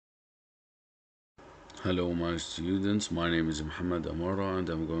Hello, my students. My name is Mohammad Amara, and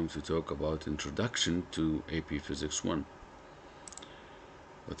I'm going to talk about Introduction to AP Physics 1.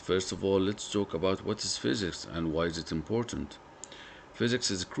 But first of all, let's talk about what is physics and why is it important. Physics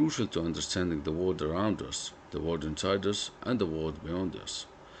is crucial to understanding the world around us, the world inside us, and the world beyond us.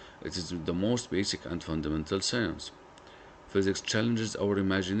 It is the most basic and fundamental science. Physics challenges our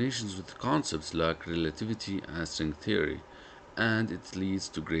imaginations with concepts like relativity and string theory, and it leads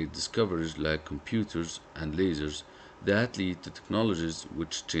to great discoveries like computers and lasers that lead to technologies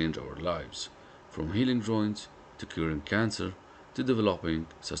which change our lives, from healing joints to curing cancer to developing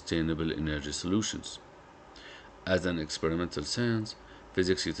sustainable energy solutions. As an experimental science,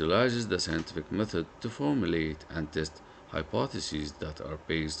 physics utilizes the scientific method to formulate and test hypotheses that are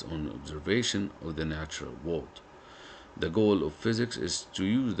based on observation of the natural world. The goal of physics is to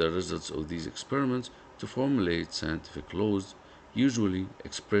use the results of these experiments to formulate scientific laws, usually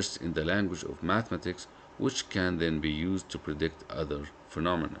expressed in the language of mathematics, which can then be used to predict other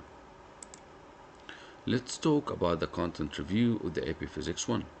phenomena. Let's talk about the content review of the AP Physics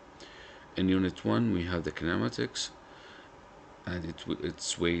 1. In Unit 1, we have the kinematics, and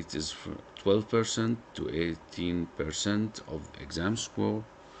its weight is 12% to 18% of exam score.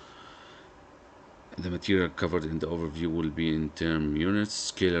 The material covered in the overview will be in term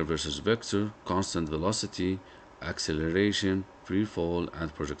units, scalar versus vector, constant velocity, acceleration, free fall,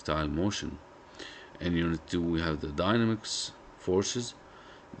 and projectile motion. In Unit 2, we have the dynamics forces.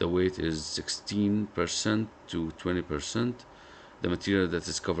 The weight is 16% to 20%. The material that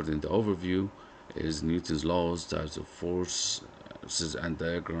is covered in the overview is Newton's laws, types of forces and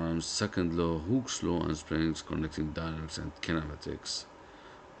diagrams, second law, Hooke's law, and springs connecting dynamics and kinematics.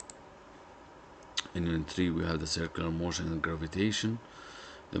 In Unit 3, we have the circular motion and gravitation.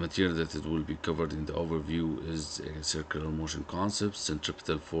 The material that it will be covered in the overview is circular motion concepts,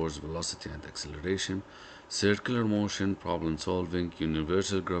 centripetal force, velocity, and acceleration, circular motion, problem solving,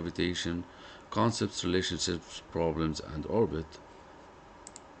 universal gravitation, concepts, relationships, problems, and orbit.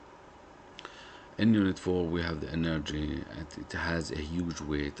 In Unit 4, we have the energy, and it has a huge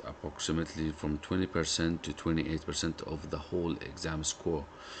weight, approximately from 20% to 28% of the whole exam score.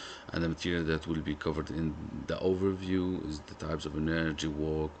 And the material that will be covered in the overview is the types of energy,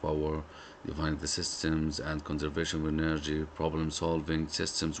 work, power, defining the systems, and conservation of energy, problem solving,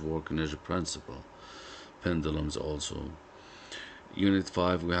 systems, work, energy principle, pendulums also. Unit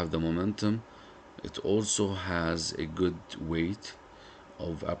 5, we have the momentum. It also has a good weight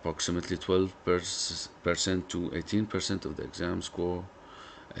of approximately 12% to 18% of the exam score.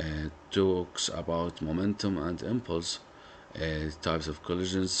 Talks about momentum and impulse, types of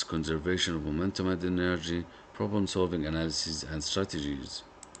collisions, conservation of momentum and energy, problem solving analysis and strategies.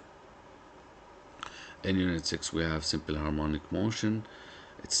 In Unit 6, we have simple harmonic motion.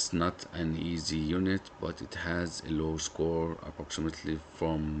 It's not an easy unit, but it has a low score, approximately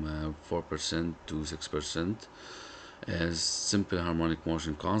from 4% to 6%. As simple harmonic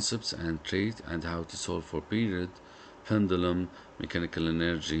motion concepts and trait and how to solve for period, pendulum, mechanical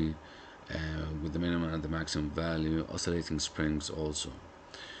energy with the minimum and the maximum value, oscillating springs also.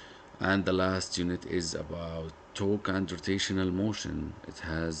 And the last unit is about torque and rotational motion. It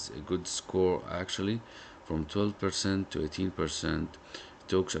has a good score actually, from 12% to 18%. It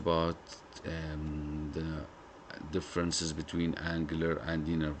talks about the differences between angular and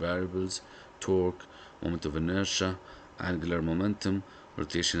linear variables, torque, moment of inertia, angular momentum,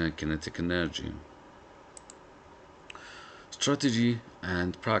 rotation and kinetic energy. Strategy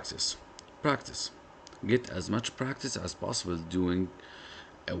and practice. Practice. Get as much practice as possible doing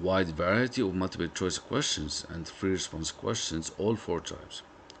a wide variety of multiple choice questions and free response questions, all four types.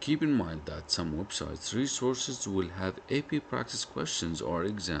 Keep in mind that some websites resources will have AP practice questions or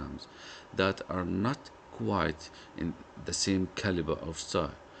exams that are not quite in the same caliber of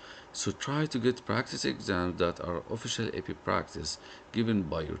style. So try to get practice exams that are official AP practice given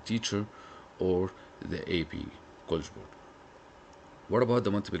by your teacher or the AP College Board. What about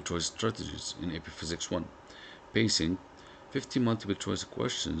the multiple choice strategies in AP Physics 1? Pacing, 50 multiple choice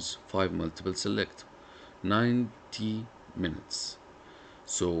questions, 5 multiple select, 90 minutes.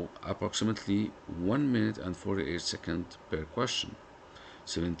 So approximately 1 minute and 48 seconds per question.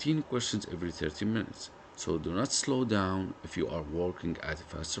 17 questions every 30 minutes. So do not slow down if you are working at a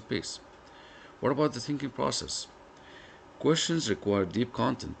faster pace. What about the thinking process? Questions require deep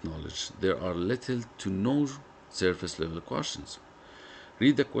content knowledge. There are little to no surface level questions.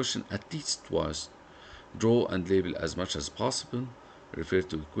 Read the question at least twice. Draw and label as much as possible. Refer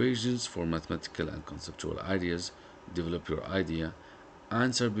to equations for mathematical and conceptual ideas. Develop your idea.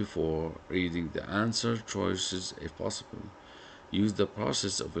 Answer before reading the answer choices if possible. Use the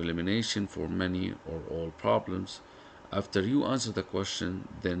process of elimination for many or all problems. After you answer the question,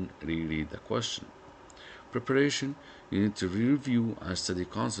 then reread the question. Preparation: you need to review and study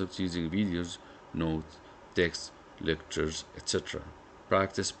concepts using videos, notes, text, lectures, etc.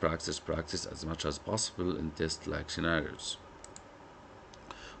 Practice, practice, practice as much as possible in test like scenarios.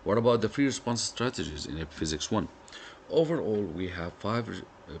 What about the free response strategies in Physics 1? Overall, we have five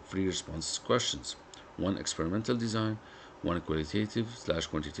free response questions: one experimental design, one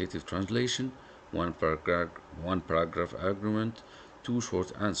qualitative/quantitative translation, one paragraph argument, two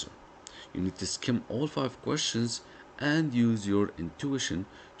short answer. You need to skim all five questions and use your intuition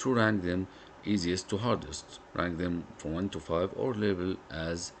to rank them easiest to hardest. Rank them from 1 to 5 or label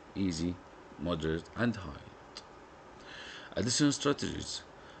as easy, moderate, and high. Additional strategies: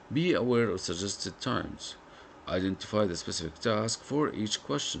 be aware of suggested times. Identify the specific task for each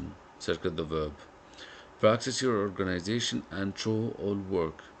question. Circle the verb. Practice your organization and show all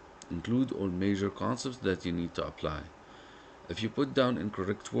work. Include all major concepts that you need to apply. If you put down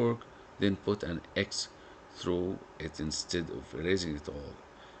incorrect work, then put an X through it instead of erasing it all.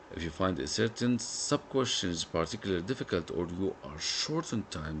 If you find a certain sub question is particularly difficult or you are short on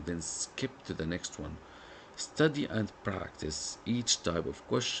time, then skip to the next one. Study and practice each type of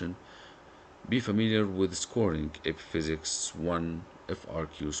question. Be familiar with scoring, Physics 1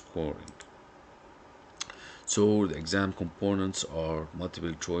 FRQ scoring. So the exam components are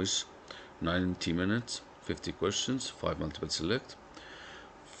multiple choice, 90 minutes, 50 questions, 5 multiple select.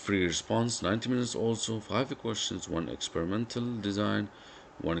 Free response, 90 minutes also, 5 questions, 1 experimental design,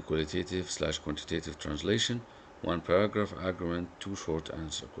 1 qualitative/quantitative translation, 1 paragraph argument, 2 short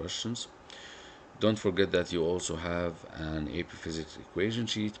answer questions. Don't forget that you also have an AP Physics equation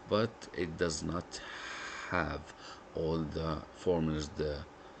sheet, but it does not have all the formulas there.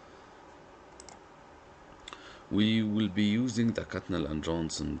 We will be using the Cutnell and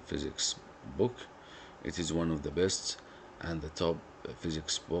Johnson physics book. It is one of the best and the top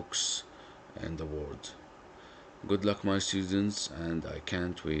physics books in the world. Good luck, my students, and I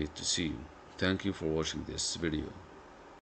can't wait to see you. Thank you for watching this video.